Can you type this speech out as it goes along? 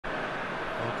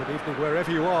Good evening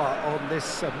wherever you are on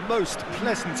this most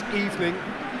pleasant evening.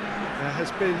 There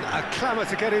has been a clamour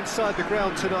to get inside the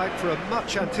ground tonight for a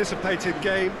much-anticipated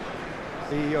game.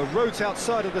 The roads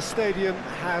outside of the stadium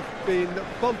have been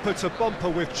bumper to bumper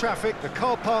with traffic. The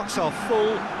car parks are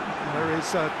full. There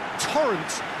is a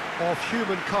torrent of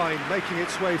humankind making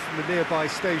its way from the nearby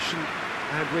station,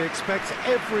 and we expect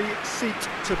every seat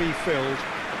to be filled.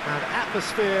 An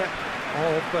atmosphere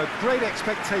of great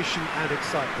expectation and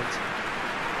excitement.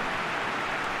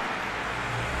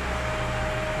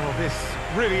 Well, this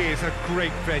really is a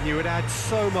great venue. It adds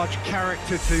so much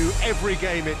character to every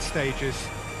game it stages.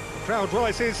 The crowd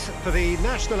rises for the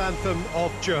national anthem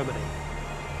of Germany.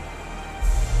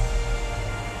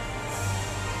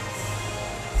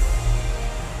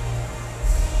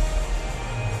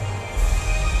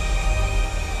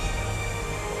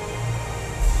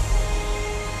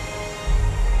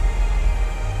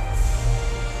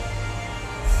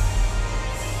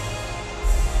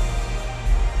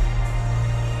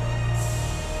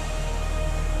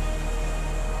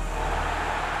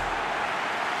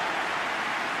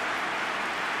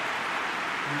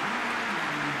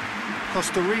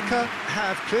 Costa Rica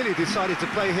have clearly decided to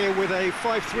play here with a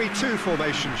 5-3-2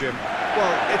 formation, Jim.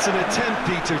 Well, it's an attempt,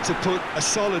 Peter, to put a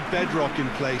solid bedrock in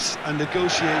place and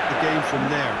negotiate the game from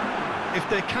there. If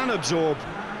they can absorb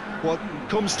what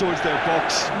comes towards their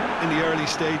box in the early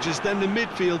stages, then the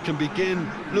midfield can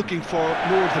begin looking for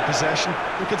more of the possession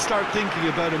and can start thinking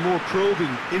about a more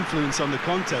probing influence on the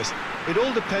contest. It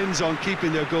all depends on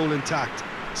keeping their goal intact,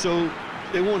 so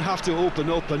they won't have to open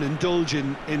up and indulge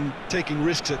in taking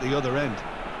risks at the other end.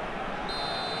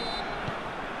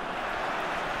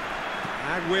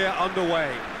 And we're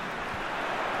underway.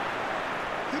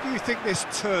 Who do you think this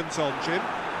turns on, Jim?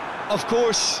 Of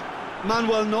course,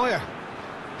 Manuel Neuer.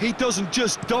 He doesn't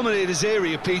just dominate his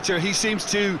area, Peter, he seems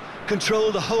to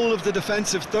control the whole of the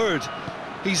defensive third.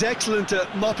 He's excellent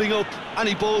at mopping up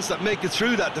any balls that make it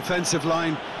through that defensive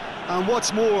line. And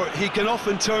what's more, he can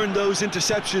often turn those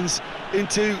interceptions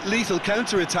into lethal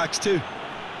counter-attacks too.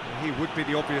 He would be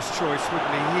the obvious choice, wouldn't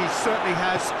he? He certainly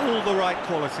has all the right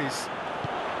qualities.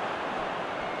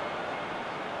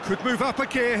 Could move up a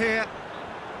gear here.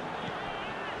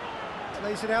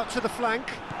 Plays it out to the flank.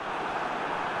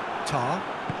 Tar.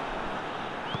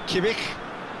 Kimmich.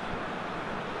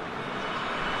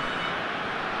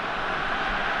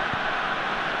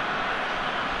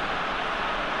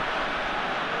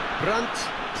 Brandt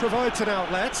provides an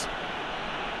outlet.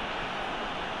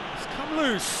 It's come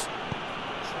loose.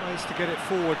 Tries to get it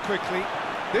forward quickly.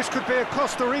 This could be a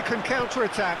Costa Rican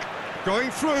counter-attack. Going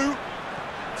through.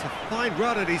 It's a fine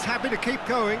run and he's happy to keep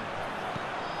going.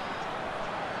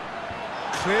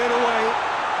 Cleared away.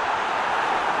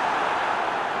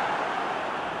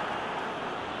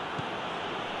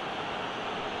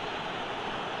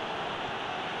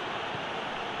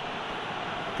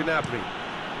 Gnabry.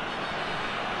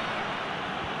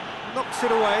 Knocks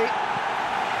it away.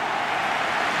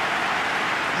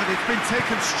 And it's been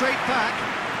taken straight back.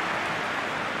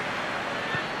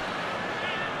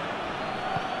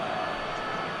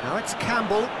 Now it's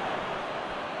Campbell.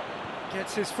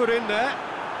 Gets his foot in there.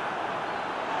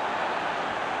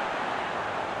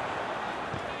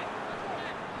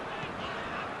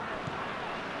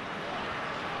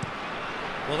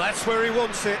 Well, that's where he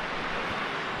wants it.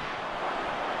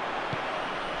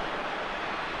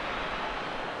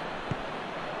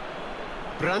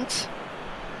 Brandt.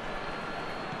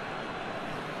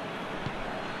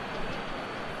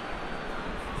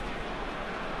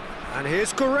 And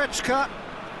here's Goretzka.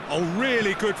 Oh,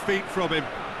 really good feet from him.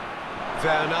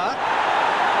 Werner.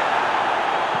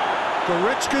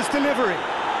 Goretzka's delivery.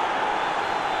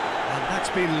 And that's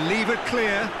been levered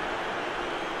clear.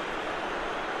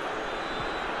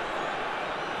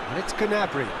 And it's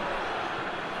Gnabry.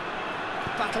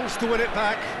 Battles to win it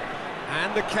back.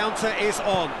 And the counter is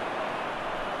on.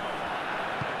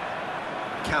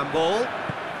 Campbell.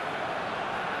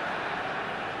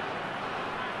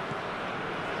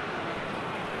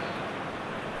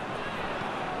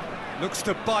 Looks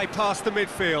to bypass the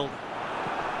midfield.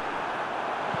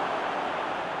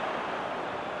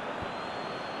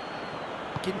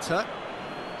 Ginter.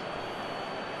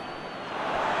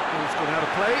 He's gone out of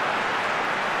play.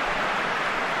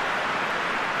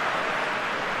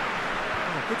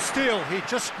 Oh, good steal, he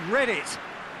just read it.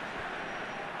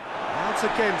 Out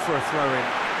again for a throw-in.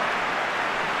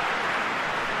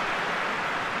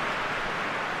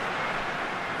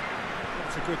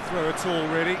 Not a good throw at all,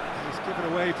 really. He's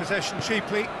given away possession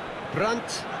cheaply.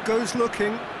 Brandt goes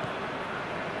looking.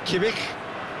 Kimmich.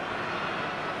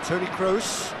 Toni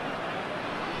Kroos.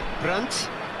 Brandt.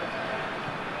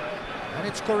 And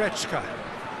it's Goretzka.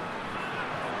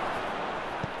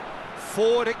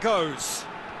 Forward it goes.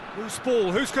 Loose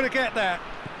ball, who's going to get that?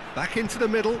 Back into the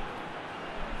middle.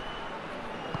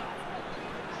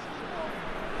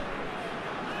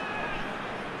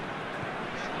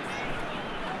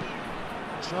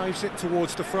 Drives it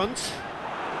towards the front.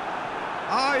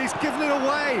 Ah, he's given it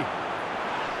away.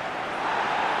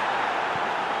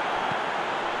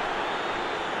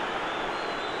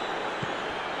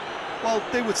 Well,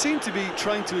 they would seem to be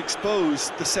trying to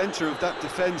expose the centre of that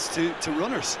defence to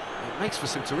runners. It makes for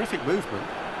some terrific movement.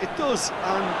 It does,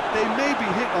 and they may be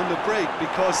hit on the break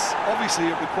because obviously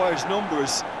it requires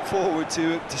numbers forward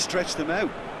to stretch them out.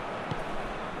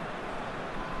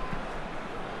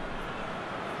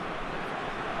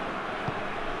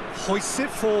 Hoists it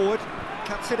forward,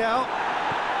 cuts it out.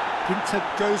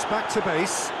 Ginter goes back to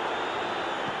base.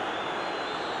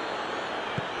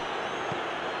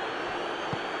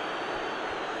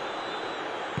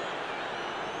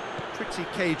 Pretty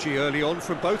cagey early on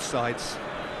from both sides.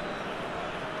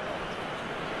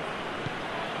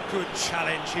 Good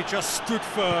challenge, he just stood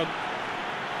firm.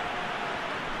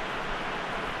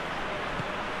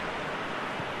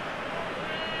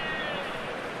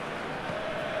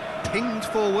 Pinged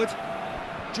forward.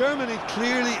 Germany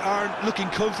clearly aren't looking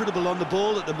comfortable on the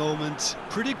ball at the moment.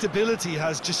 Predictability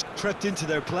has just crept into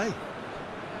their play.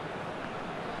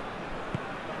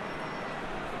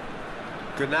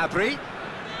 Gnabry.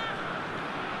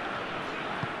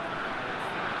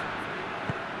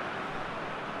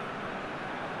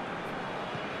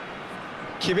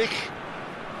 Kimmich.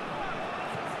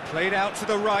 Played out to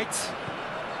the right.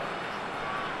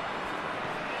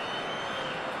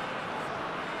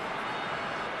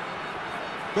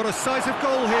 Got a decisive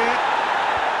goal here.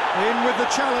 In with the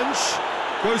challenge.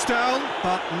 Goes down,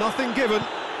 but nothing given.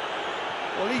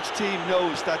 Well, each team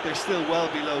knows that they're still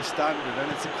well below standard,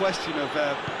 and it's a question of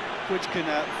which can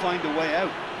find a way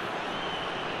out.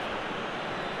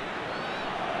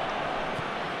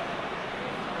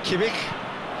 Kimmich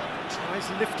tries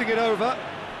lifting it over.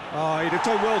 Oh, he'd have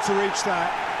done well to reach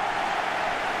that.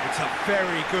 It's a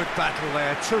very good battle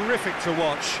there, terrific to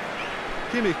watch.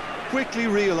 Kimmich quickly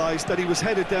realised that he was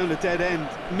headed down a dead end.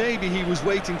 Maybe he was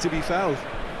waiting to be fouled.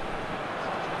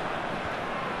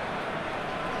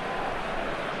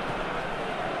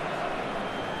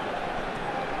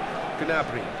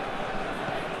 Gnabry.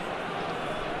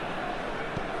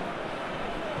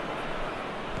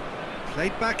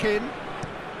 Played back in.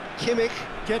 Kimmich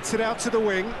gets it out to the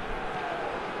wing.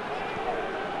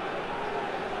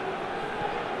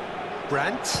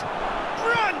 Brandt.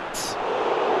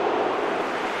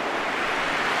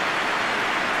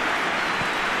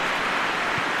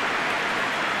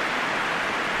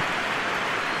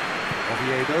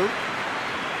 Oviedo.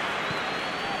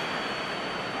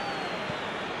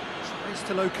 Tries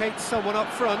to locate someone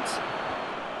up front.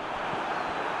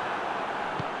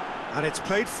 And it's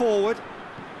played forward.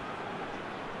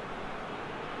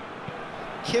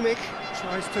 Kimmich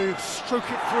tries to stroke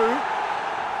it through.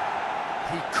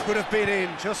 He could have been in,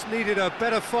 just needed a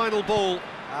better final ball.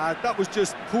 That was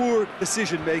just poor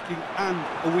decision-making and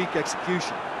a weak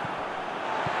execution.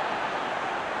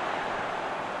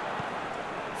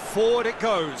 Forward it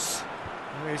goes.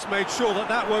 He's made sure that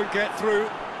that won't get through.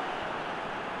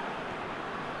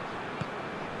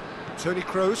 Toni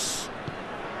Kroos.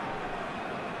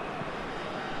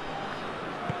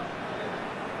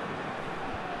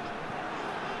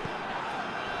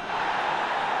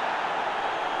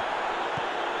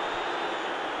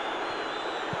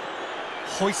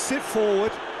 Hoists it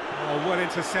forward. Oh, well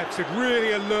intercepted,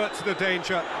 really alert to the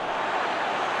danger.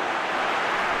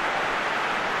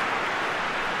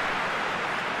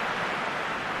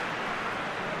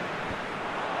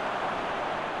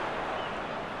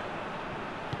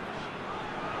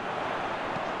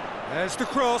 There's the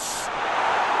cross.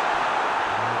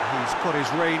 He's got his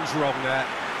range wrong there.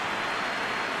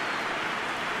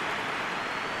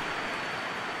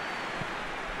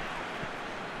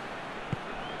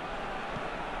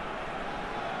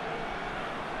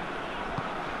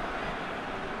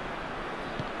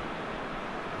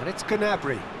 And it's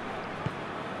Gnabry.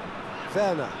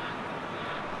 Werner.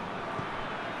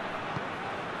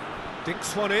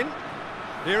 Dinks one in.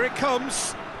 Here it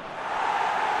comes.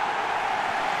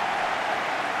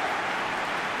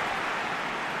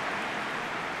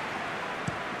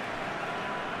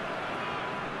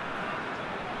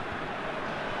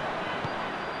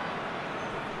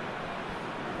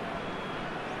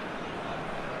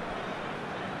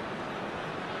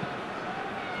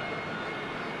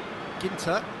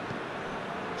 Ginter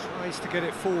tries to get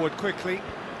it forward quickly.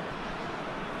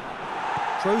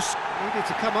 Kroos needed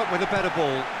to come up with a better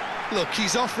ball. Look,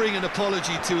 he's offering an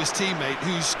apology to his teammate,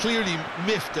 who's clearly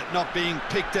miffed at not being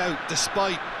picked out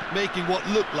despite making what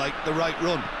looked like the right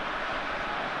run.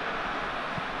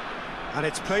 And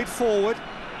it's played forward.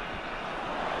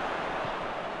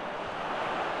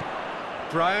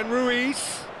 Brian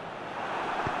Ruiz.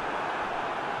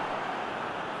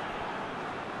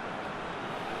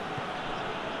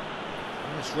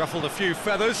 It's ruffled a few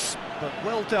feathers, but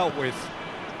well dealt with.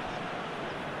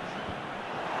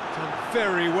 Done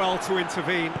very well to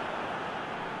intervene.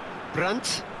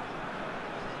 Brandt.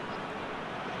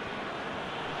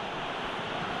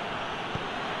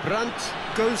 Brandt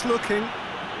goes looking.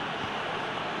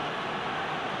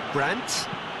 Brandt,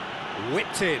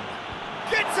 whipped in.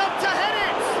 Gets up to head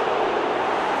it!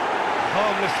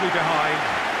 Harmlessly behind.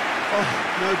 Oh,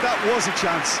 no, that was a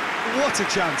chance. What a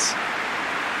chance.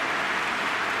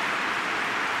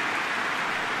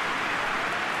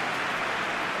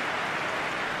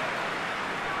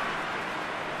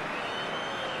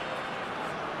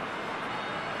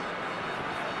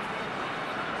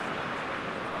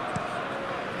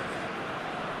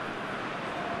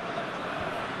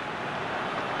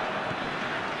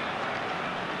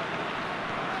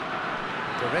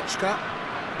 Goretzka.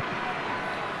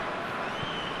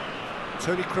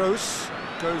 Toni Kroos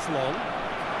goes long.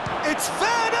 It's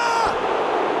Werner!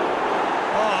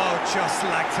 Oh, just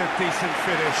lacked a decent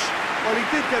finish. Well, he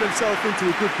did get himself into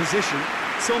a good position,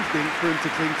 something for him to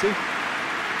cling to.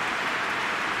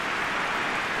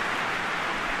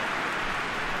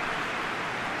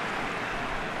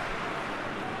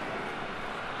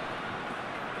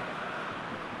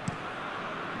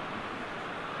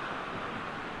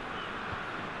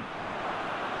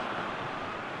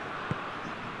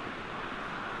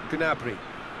 Gnabry.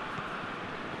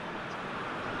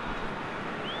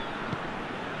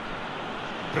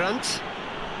 Brandt.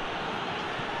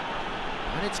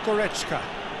 And it's Goretzka.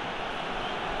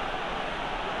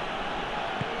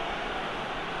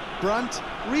 Brandt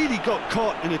really got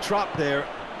caught in a trap there,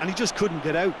 and he just couldn't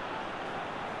get out.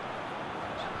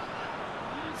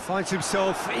 Finds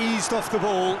himself eased off the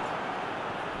ball.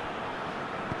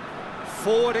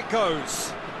 Forward it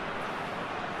goes.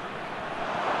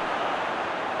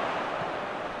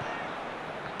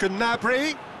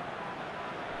 Gnabry.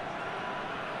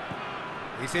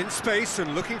 He's in space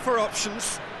and looking for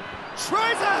options.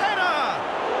 Tries a header!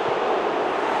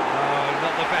 Oh,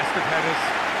 not the best of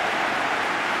headers.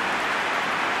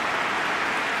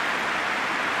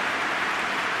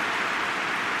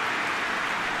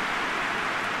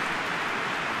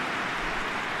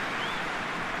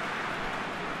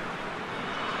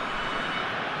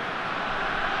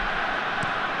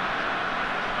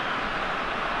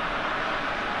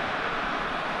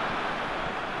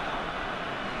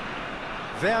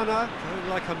 Werner going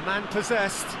like a man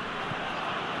possessed.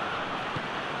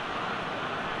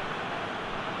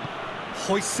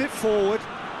 Hoists it forward.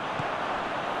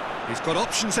 He's got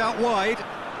options out wide.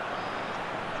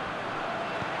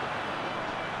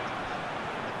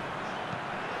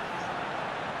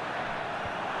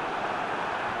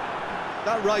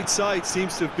 That right side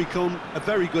seems to have become a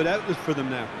very good outlet for them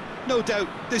now. No doubt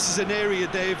this is an area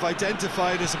they've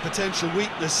identified as a potential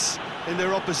weakness in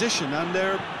their opposition, and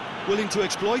they're willing to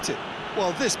exploit it.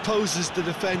 Well, this poses the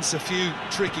defence a few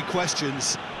tricky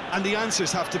questions, and the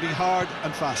answers have to be hard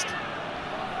and fast.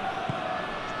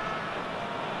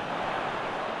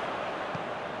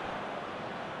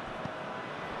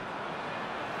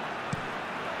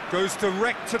 Goes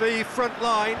direct to the front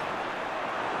line.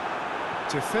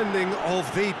 Defending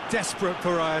of the desperate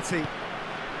variety.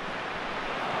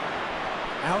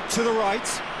 Out to the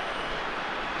right.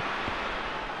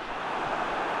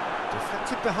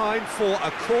 Deflected behind for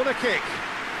a corner kick.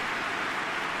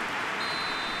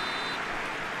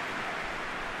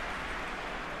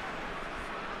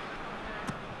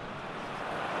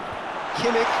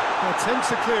 Kimmich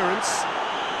attempts a clearance.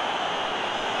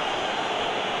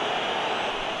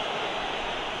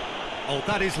 Oh,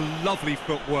 that is lovely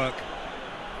footwork.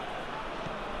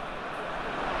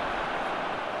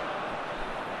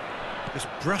 Just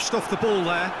brushed off the ball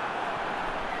there.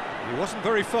 He wasn't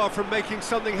very far from making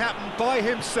something happen by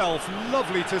himself.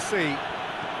 Lovely to see.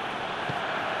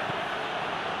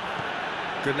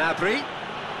 Gnabry.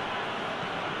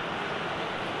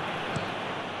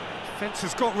 Defence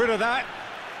has got rid of that.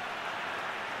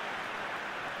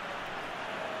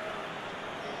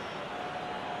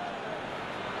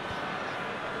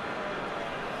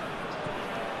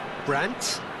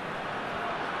 Brandt.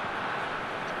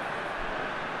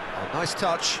 Oh, nice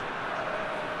touch.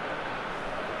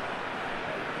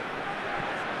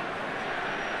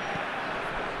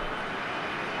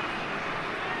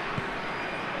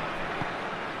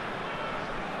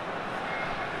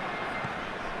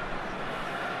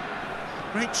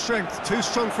 Great strength, too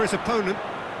strong for his opponent.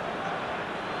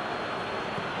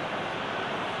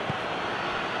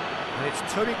 And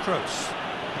it's Toni Kroos.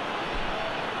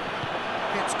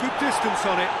 Gets good distance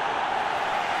on it.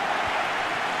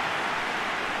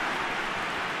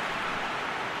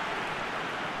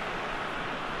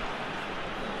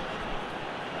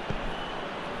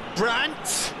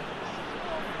 Brandt.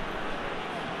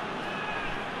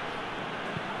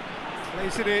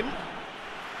 Plays it in.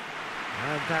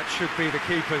 And that should be the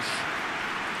keeper's.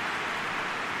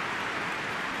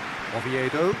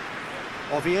 Oviedo.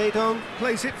 Oviedo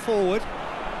plays it forward.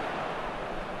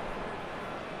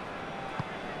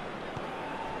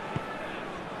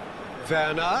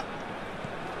 Werner.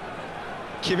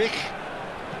 Kimmich.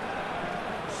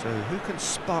 So who can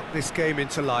spark this game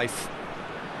into life?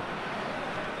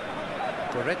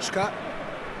 Goretzka.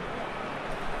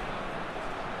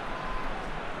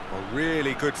 Oh,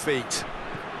 really good feet.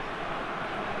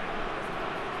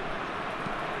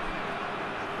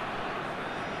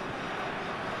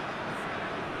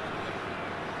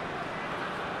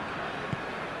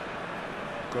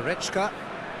 Goretzka.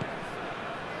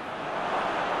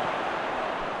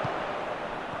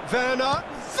 Werner.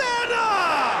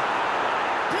 Werner!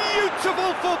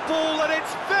 Beautiful football at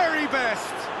its very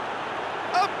best.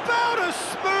 About as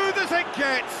smooth as it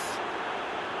gets.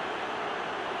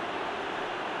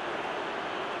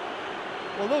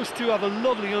 Well, those two have a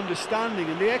lovely understanding,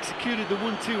 and they executed the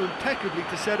 1-2 impeccably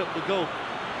to set up the goal.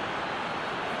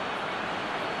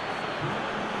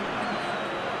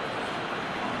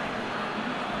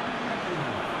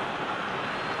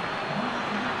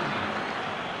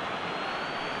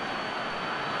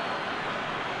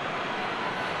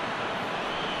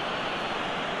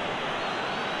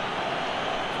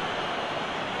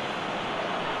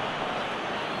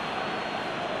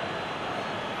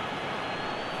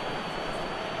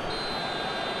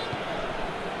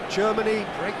 Germany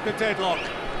break the deadlock.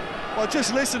 Well,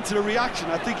 just listen to the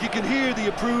reaction. I think you can hear the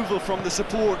approval from the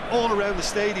support all around the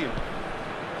stadium.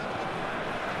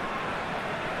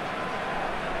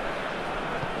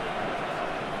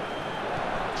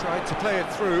 Tried to play it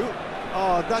through.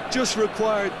 Oh, that just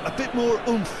required a bit more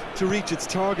oomph to reach its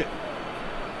target.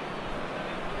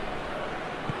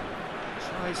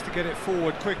 Tries to get it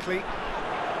forward quickly.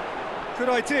 Good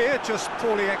idea, just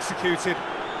poorly executed.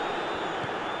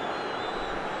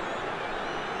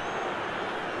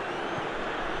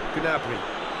 Gnabry.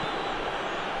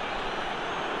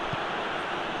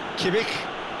 Kimmich.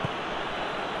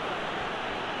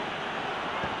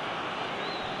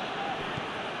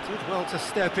 Did well to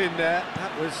step in there,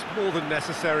 that was more than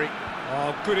necessary.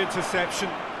 Oh, good interception.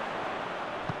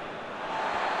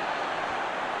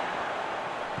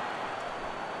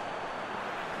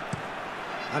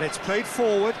 And it's played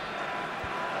forward.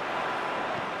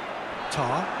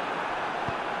 Tar.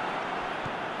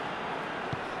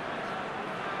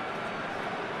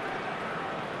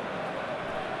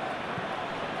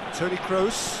 Toni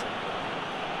Kroos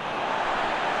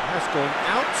has gone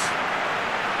out.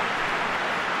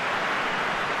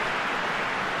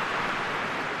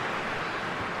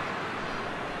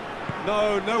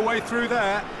 No way through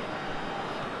there.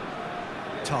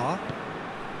 Tar.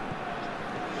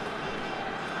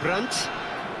 Brandt.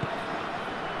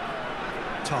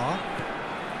 Tar.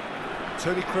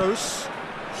 Toni Kroos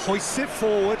hoists it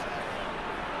forward.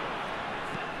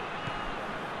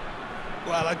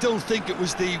 Well, I don't think it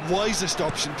was the wisest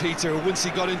option, Peter, once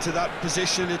he got into that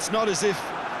position. It's not as if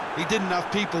he didn't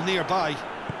have people nearby.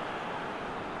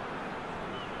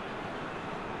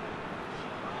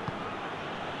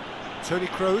 Toni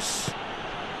Kroos.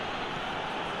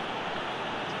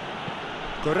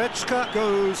 Goretzka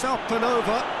goes up and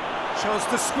over. Chance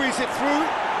to squeeze it through.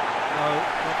 No,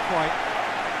 not quite.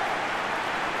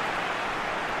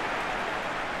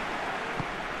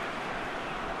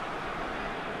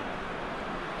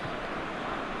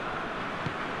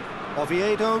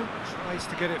 Oviedo tries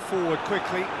to get it forward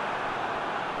quickly. And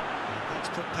that's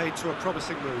put paid to a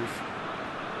promising move.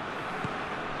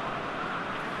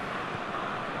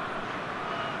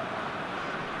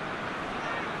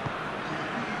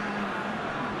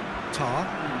 Tar.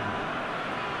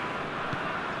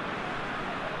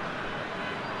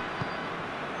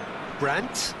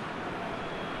 Brandt.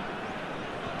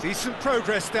 Decent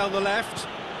progress down the left.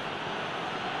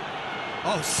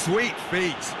 Oh, sweet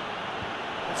feet.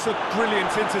 It's a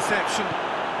brilliant interception.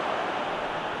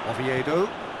 Oviedo.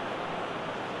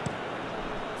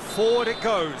 Forward it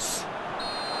goes.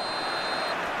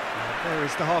 And there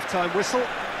is the half-time whistle.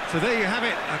 So there you have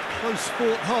it, a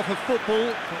close-fought half of football,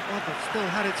 but one that still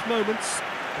had its moments,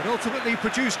 but ultimately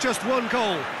produced just one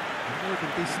goal. A more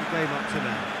than decent game up to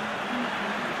now.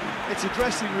 It's a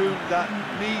dressing room that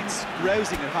needs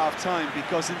rousing at half-time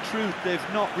because, in truth, they've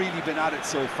not really been at it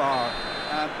so far.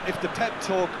 If the pep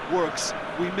talk works,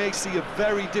 we may see a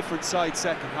very different side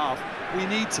second half. We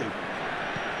need to.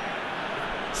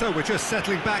 So we're just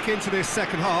settling back into this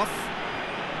second half.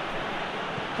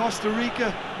 Costa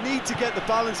Rica need to get the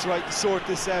balance right to sort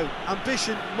this out.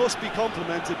 Ambition must be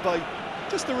complemented by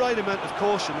just the right amount of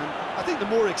caution, and I think the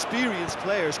more experienced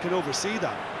players can oversee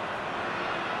that.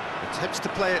 Attempts to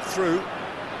play it through.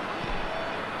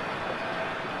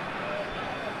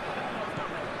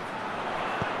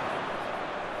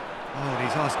 Oh, and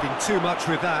he's asking too much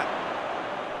with that.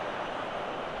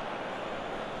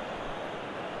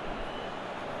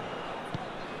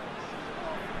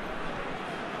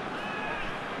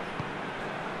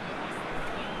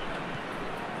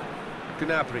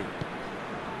 Gnabry.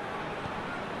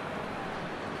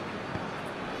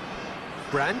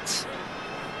 Brandt.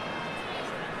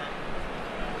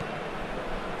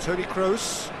 Toni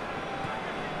Kroos.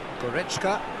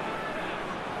 Goretzka.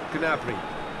 Gnabry.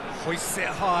 Hoists it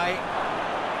high.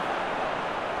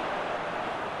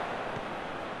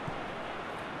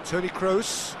 Toni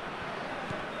Kroos.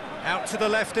 Out to the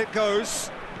left it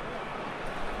goes.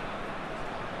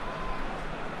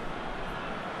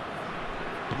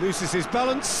 Loses his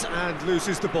balance and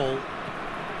loses the ball.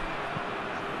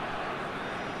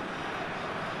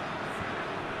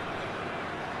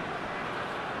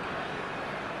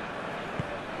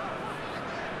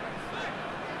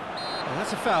 Well,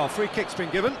 that's a foul. Free kick's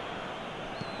been given.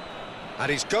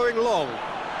 And he's going long.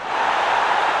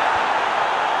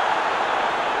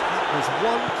 That was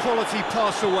one quality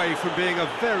pass away from being a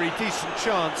very decent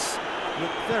chance.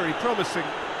 Looked very promising.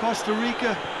 Costa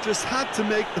Rica just had to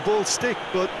make the ball stick,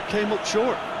 but came up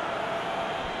short.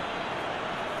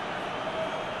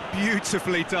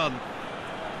 Beautifully done.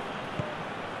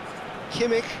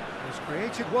 Kimmich has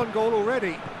created one goal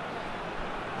already.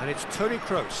 And it's Toni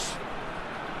Kroos.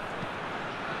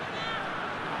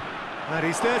 And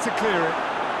he's there to clear it.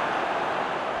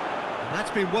 And that's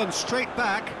been won straight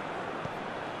back.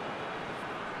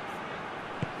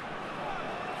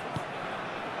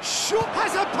 Shot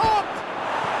has a pop!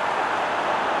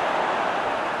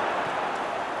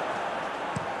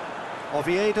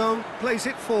 Oviedo plays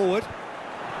it forward.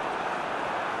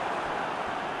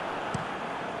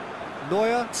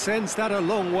 Neuer sends that a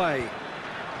long way.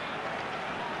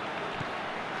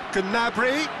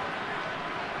 Gnabry.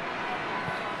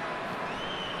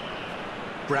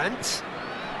 Brandt.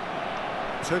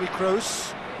 Toni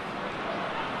Kroos.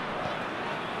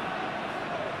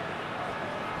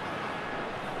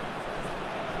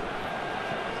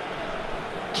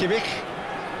 Kimmich.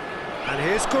 And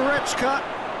here's Goretzka.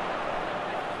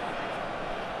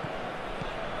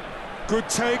 Good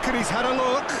take, and he's had a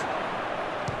look.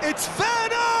 It's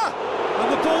Werner!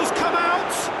 And the ball's come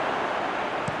out.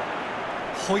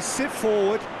 Hoists it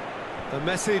forward. The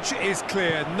message is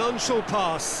clear. None shall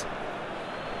pass.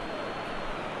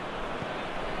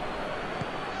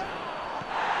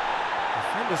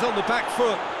 Defenders on the back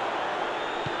foot.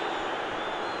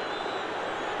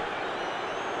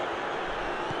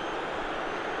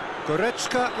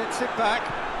 Goretzka gets it back.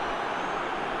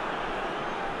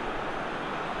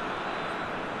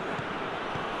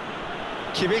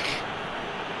 Kimmich.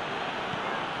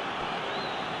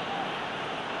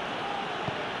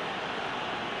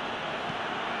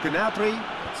 Gnabry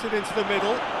puts it into the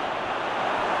middle.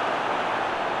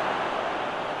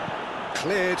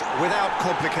 Cleared without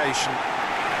complication.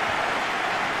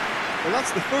 Well,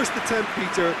 that's the first attempt,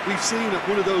 Peter, we've seen at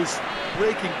one of those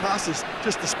breaking passes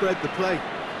just to spread the play.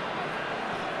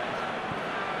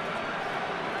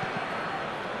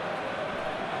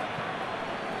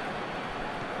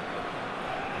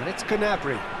 And it's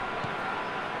Gnabry.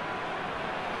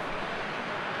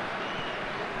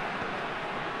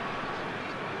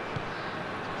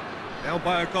 Down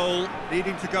by a goal,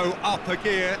 needing to go up a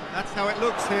gear. That's how it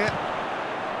looks here.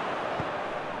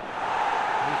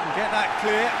 You can get that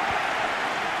clear.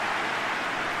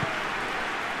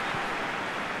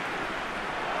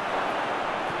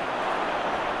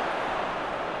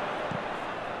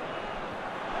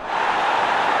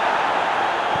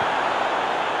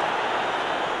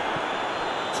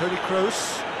 Toni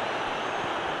Kroos.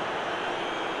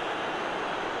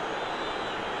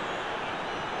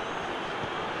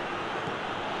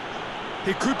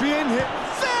 He could be in here.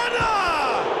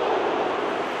 Werner!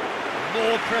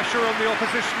 More pressure on the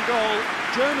opposition goal.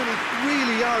 Germany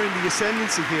really are in the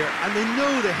ascendancy here, and they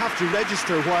know they have to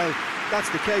register while that's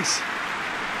the case.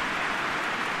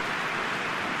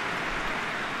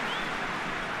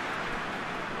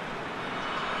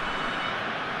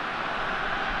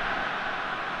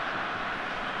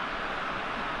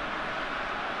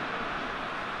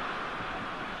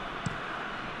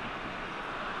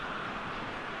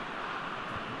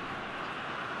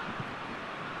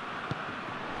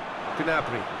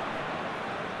 Gnabry.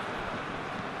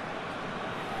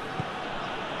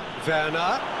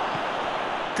 Werner.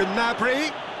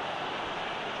 Gnabry.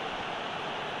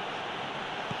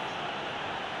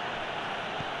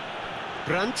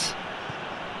 Brandt.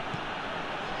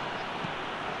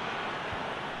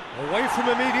 Away from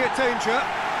immediate danger.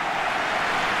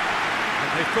 And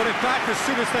they've got it back as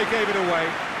soon as they gave it away.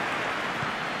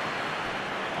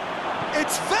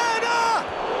 It's Werner!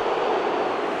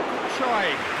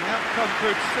 Trying. The outcome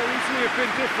could so easily have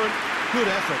been different. Good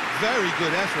effort, very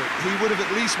good effort. He would have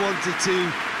at least wanted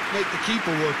to make the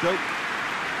keeper work, though.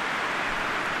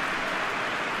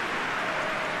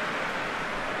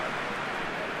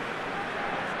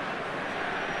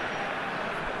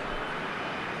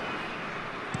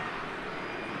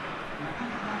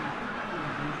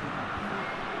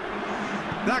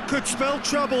 That could spell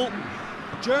trouble.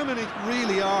 Germany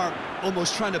really are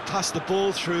almost trying to pass the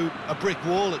ball through a brick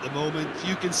wall at the moment.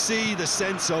 You can see the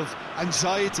sense of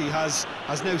anxiety has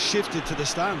now shifted to the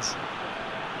stands.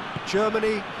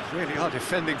 Germany really are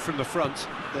defending from the front.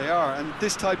 They are, and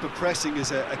this type of pressing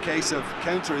is a case of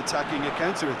counter-attacking a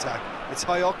counter-attack. It's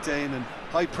high octane and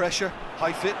high pressure,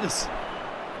 high fitness.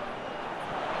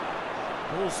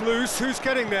 Ball's loose, who's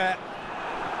getting there?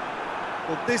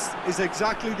 Well, this is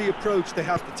exactly the approach they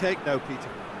have to take now, Peter.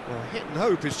 Well, hit and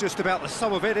hope is just about the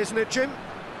sum of it, isn't it, Jim?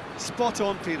 Spot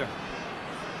on, Peter.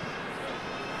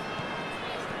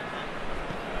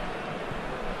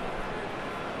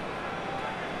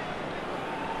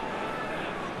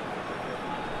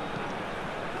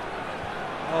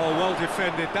 Oh, well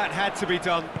defended, that had to be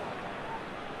done.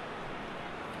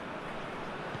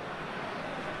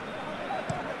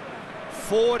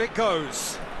 Forward it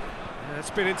goes. It's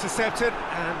been intercepted,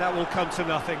 and that will come to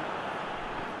nothing.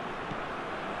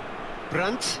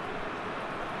 Brandt.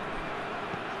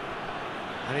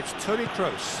 And it's Toni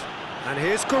Kroos. And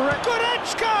here's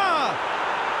Goretzka!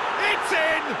 It's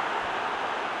in!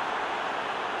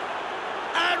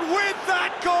 And with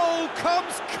that goal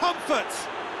comes comfort.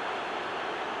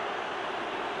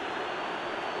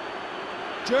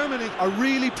 Germany are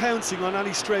really pouncing on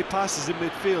any stray passes in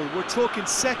midfield. We're talking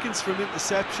seconds from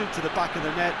interception to the back of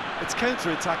the net. It's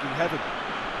counter-attacking heaven.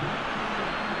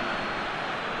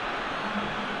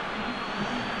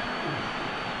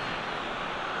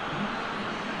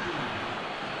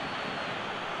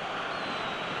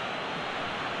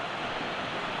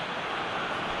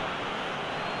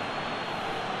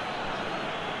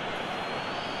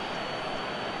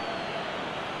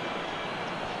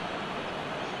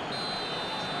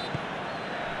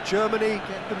 Germany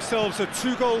get themselves a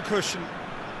 2-goal cushion.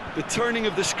 The turning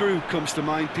of the screw comes to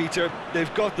mind, Peter.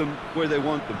 They've got them where they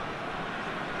want them.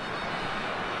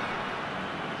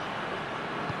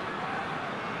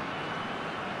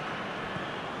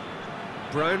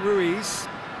 Brian Ruiz.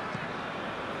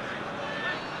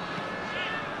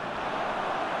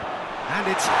 And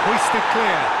it's hoisted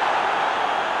clear.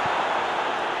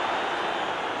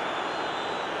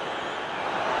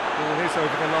 Ball is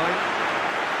over the line.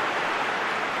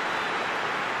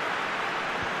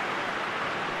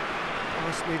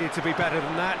 Pass needed to be better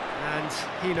than that, and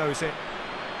he knows it.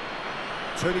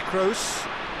 Toni Kroos.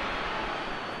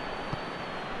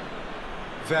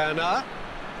 Werner.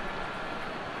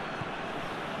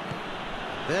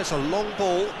 There's a long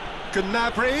ball.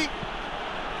 Gnabry.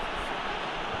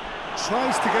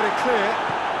 Tries to get it clear.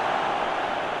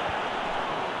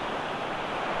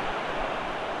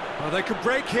 Well, they could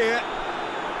break here.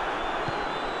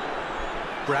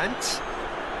 Brandt.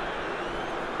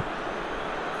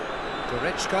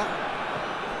 Goretzka.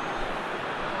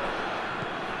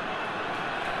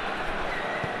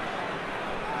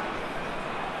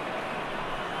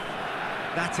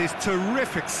 That is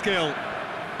terrific skill.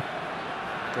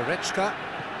 Goretzka.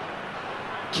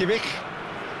 Kimmich.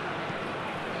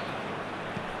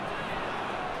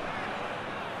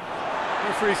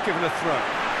 Referee's given a throw.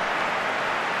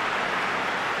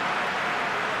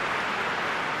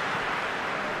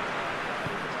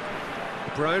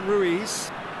 Brian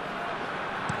Ruiz.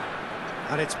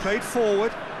 And it's played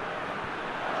forward.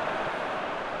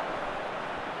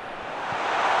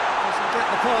 Doesn't get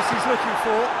the pass he's looking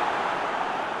for.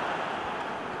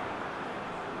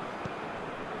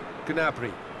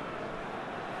 Gnabry.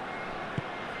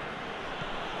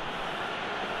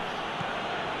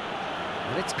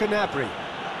 And it's Gnabry.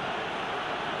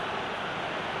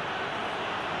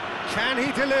 Can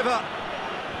he deliver?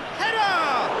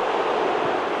 Header!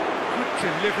 Good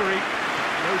delivery,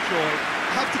 no joy.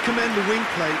 I have to commend the wing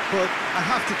play, but I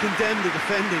have to condemn the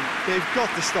defending. They've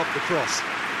got to stop the cross.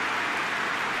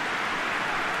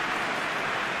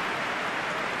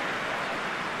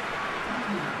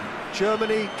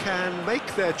 Germany can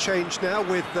make their change now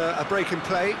with a break in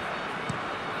play.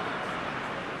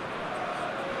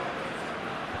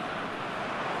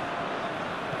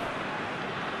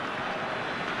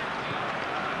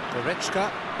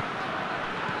 Goretzka.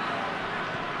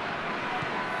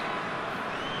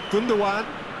 Gundogan.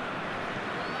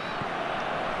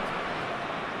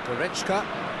 Goretzka.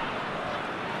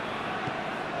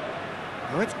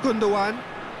 Now it's Gundogan.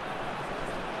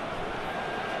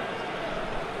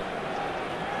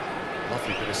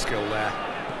 Lovely bit of skill there.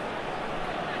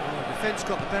 Oh, the defence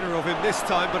got the better of him this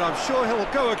time, but I'm sure he'll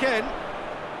go again.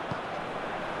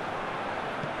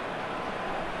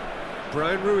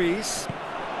 Brian Ruiz.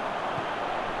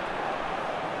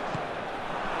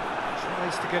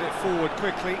 Tries to get it forward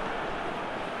quickly.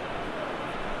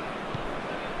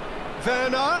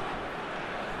 Werner.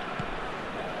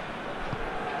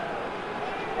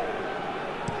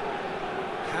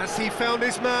 Has he found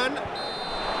his man?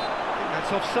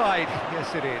 That's offside.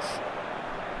 Yes, it is.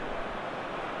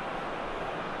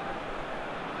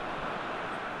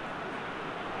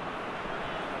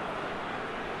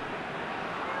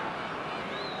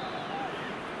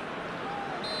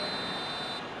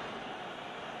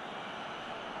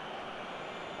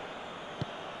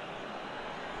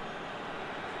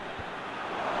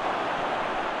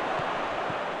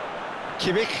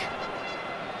 Kimmich.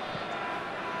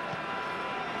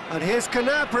 And here's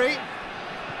Gnabry.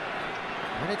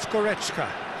 And it's Goretzka.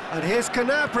 And here's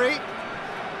Gnabry.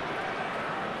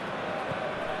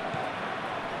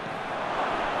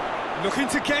 Looking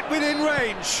to get within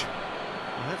range.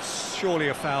 That's surely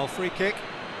a foul. Free kick.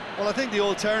 Well, I think the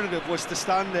alternative was to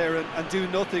stand there and do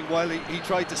nothing while he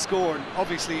tried to score, and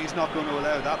obviously he's not going to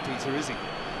allow that, Peter, is he?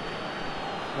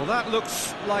 Well, that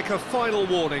looks like a final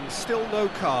warning. Still no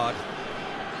card.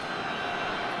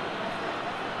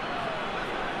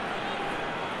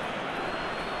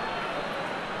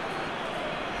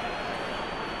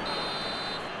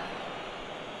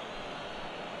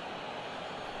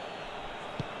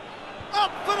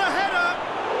 Up for the header!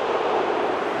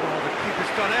 Oh, the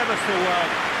keeper's done ever so well.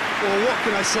 Well, what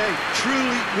can I say?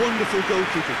 Truly wonderful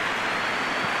goalkeeping.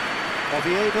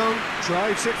 Oviedo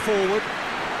drives it forward.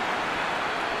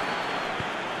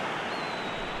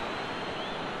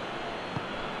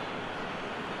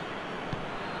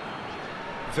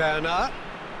 Werner.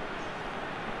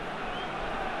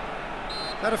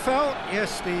 That a foul?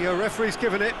 Yes, the referee's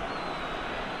given it.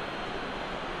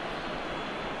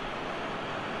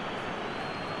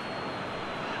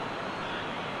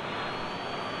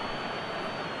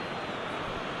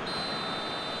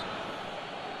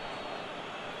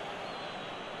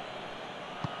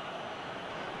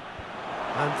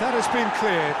 And that has been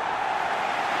cleared.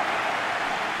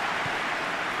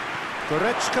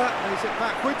 Goretzka lays it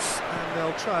backwards, and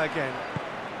they'll try again.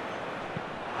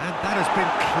 And that has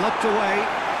been clubbed away.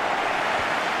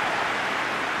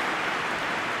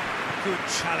 Good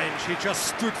challenge, he just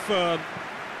stood firm.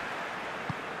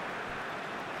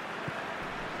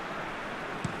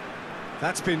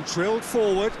 That's been drilled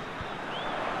forward.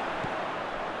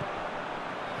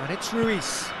 And it's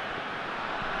Ruiz.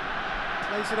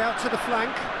 Plays it out to the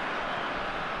flank.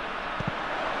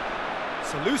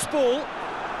 It's a loose ball.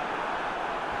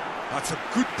 That's a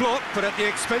good block, but at the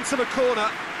expense of a corner.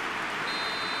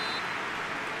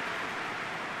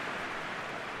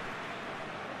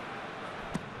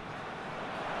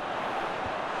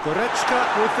 Goretzka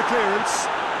with the clearance.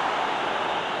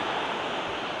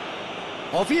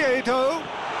 Oviedo.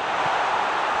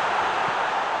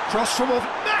 Cross from off.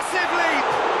 Massive leap!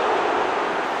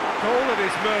 Goal at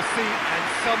his mercy, and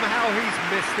somehow he's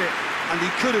missed it. And he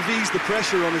could have eased the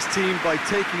pressure on his team by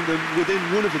taking them within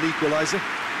one of an equaliser.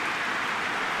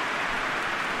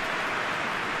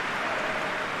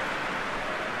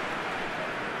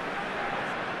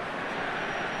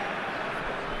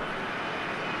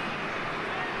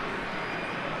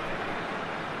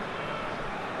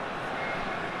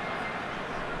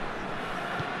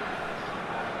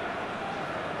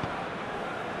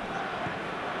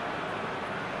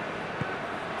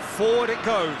 Forward it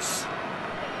goes.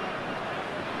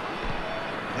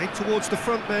 Played towards the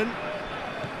front men.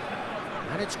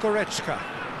 And it's Goretzka.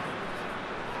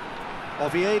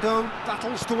 Oviedo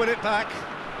battles to win it back.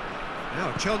 Now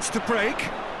a chance to break.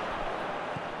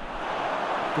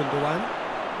 Gundogan.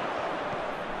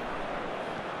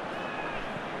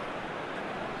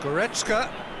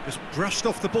 Goretzka just brushed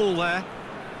off the ball there.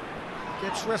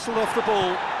 Gets wrestled off the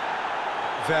ball.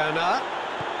 Werner.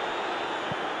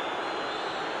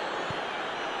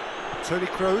 Toni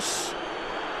Kroos.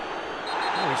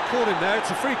 Oh, he's caught him there, it's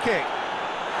a free kick.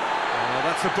 Oh,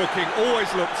 that's a booking,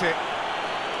 always looked it.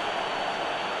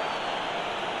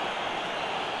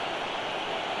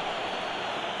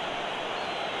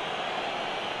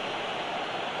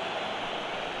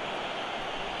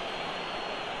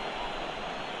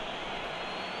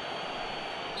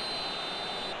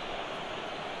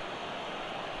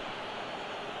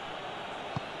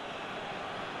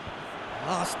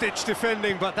 Last-ditch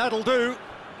defending, but that'll do.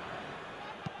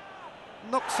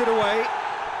 Knocks it away.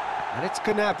 And it's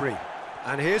Gnabry.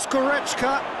 And here's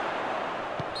Goretzka.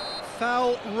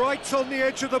 Foul right on the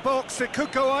edge of the box. It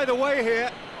could go either way here.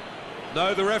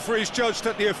 No, the referee's judged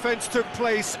that the offence took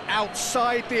place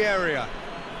outside the area.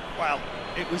 Well,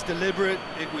 it was deliberate,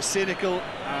 it was cynical,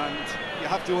 and you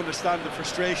have to understand the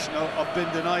frustration of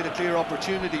being denied a clear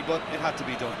opportunity, but it had to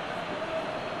be done.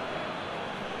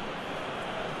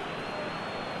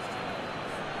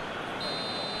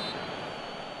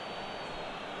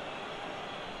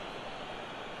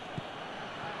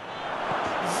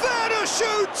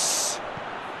 Shoots!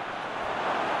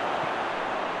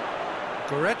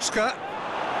 Goretzka.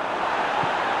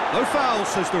 No foul,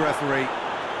 says the referee.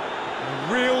 A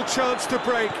real chance to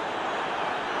break.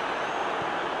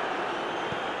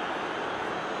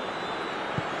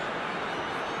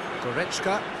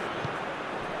 Goretzka.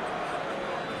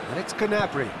 And it's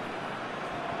Gnabry.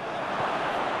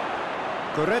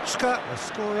 Goretzka, a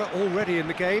scorer already in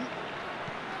the game.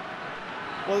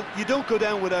 Well, you don't go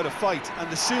down without a fight, and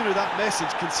the sooner that message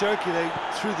can circulate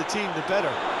through the team, the better.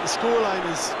 The scoreline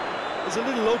is a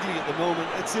little ugly at the moment.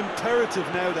 It's imperative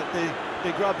now that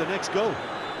they grab the next goal.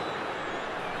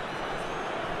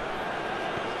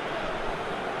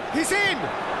 He's in!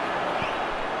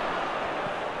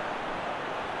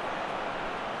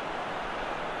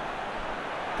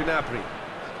 Gnabry.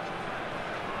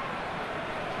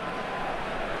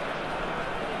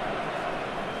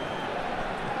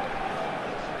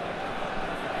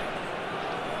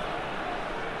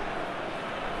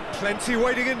 Plenty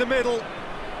waiting in the middle.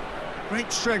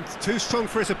 Great strength, too strong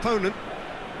for his opponent.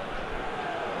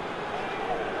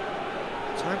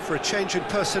 Time for a change in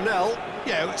personnel.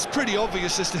 Yeah, it's pretty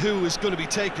obvious as to who was going to be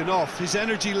taken off. His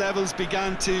energy levels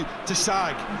began to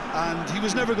sag, and he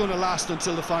was never going to last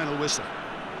until the final whistle.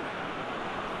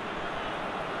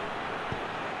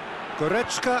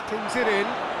 Goretzka pings it in.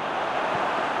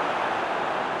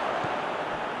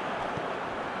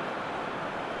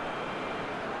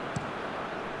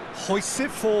 Hoists it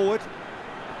forward.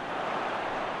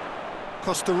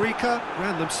 Costa Rica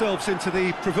ran themselves into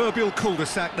the proverbial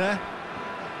cul-de-sac there.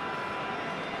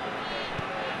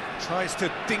 Tries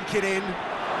to dink it in.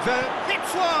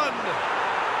 Hits one!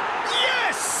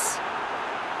 Yes!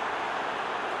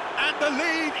 And the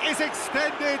lead is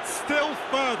extended still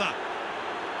further.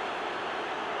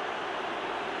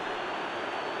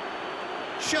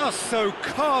 Just so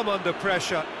calm under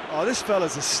pressure. Oh, this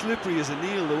fella's as slippery as a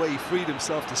needle the way he freed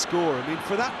himself to score. I mean,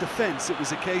 for that defence, it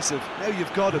was a case of, now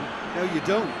you've got him, now you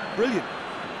don't. Brilliant.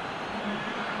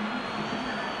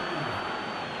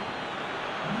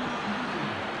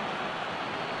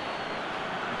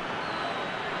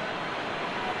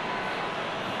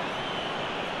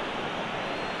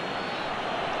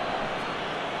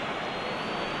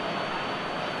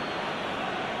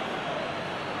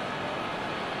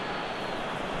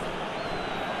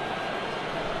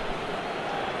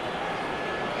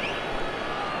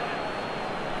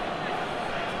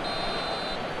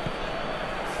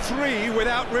 Three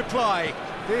without reply.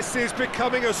 This is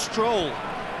becoming a stroll.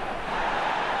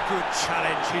 Good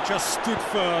challenge, he just stood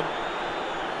firm.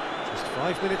 Just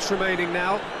 5 minutes remaining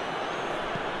now.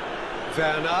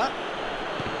 Werner.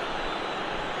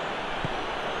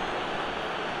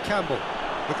 Campbell,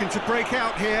 looking to break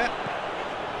out here.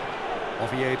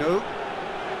 Oviedo.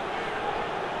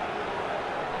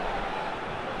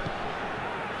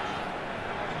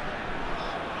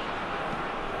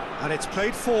 And it's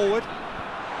played forward.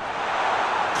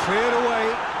 Cleared away.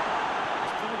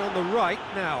 He's coming on the right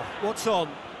now. What's on?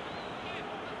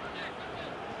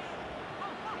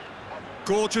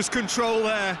 Gorgeous control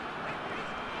there.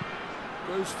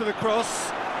 Goes for the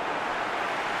cross.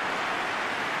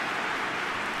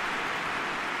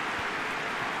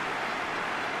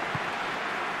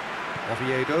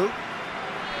 Oviedo.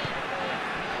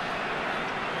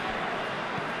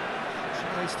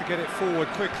 Tries to get it forward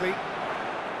quickly.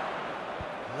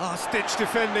 Last-ditch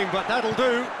defending, but that'll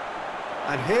do.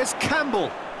 And here's Campbell.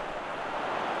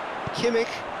 Kimmich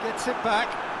gets it back.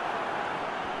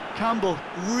 Campbell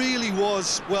really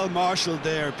was well marshalled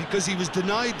there because he was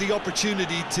denied the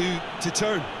opportunity to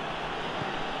turn.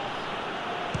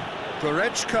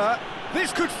 Goretzka.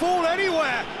 This could fall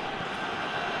anywhere.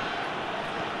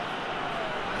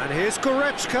 And here's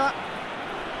Goretzka.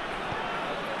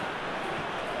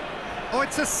 Oh,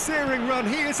 it's a searing run.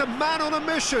 He is a man on a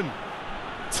mission.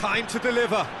 Time to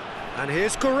deliver. And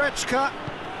here's Goretzka.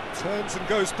 Turns and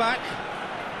goes back.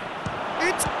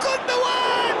 It's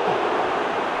Gundogan!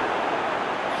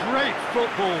 Great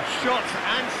football, shot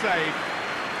and save.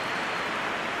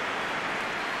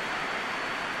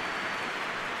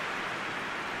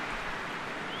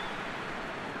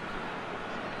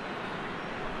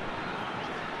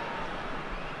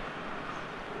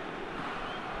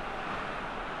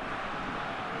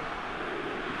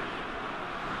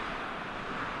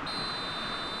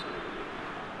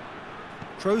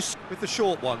 Kroos with the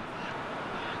short one.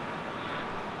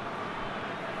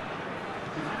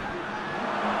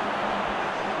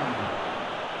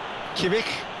 Kimmich.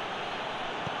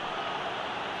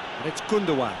 And it's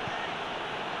Gundogan.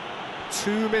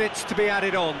 2 minutes to be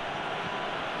added on.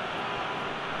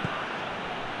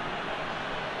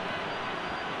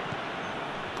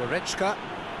 Goretzka.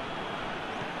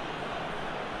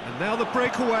 And now the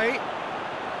breakaway.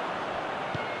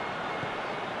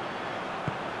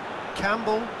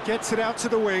 Campbell gets it out to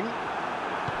the wing.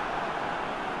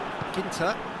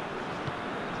 Ginter.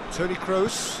 Toni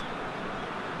Kroos.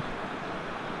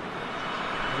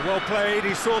 Well played,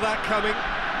 he saw that coming.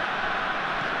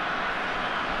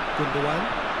 Gundogan.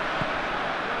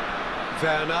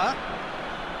 Werner.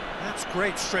 That's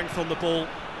great strength on the ball.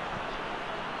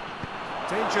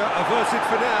 Danger averted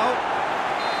for now.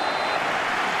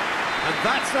 And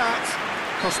that's that.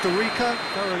 Costa Rica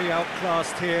thoroughly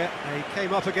outclassed here. They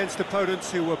came up against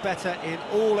opponents who were better in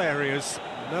all areas.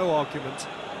 No argument.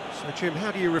 So, Jim,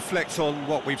 how do you reflect on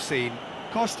what we've seen?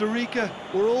 Costa Rica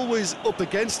were always up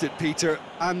against it, Peter,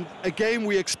 and a game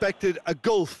we expected a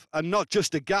gulf and not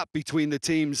just a gap between the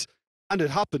teams, and it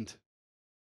happened.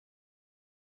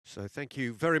 So thank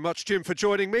you very much, Jim, for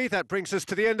joining me. That brings us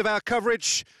to the end of our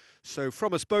coverage. So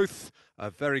from us both,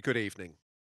 a very good evening.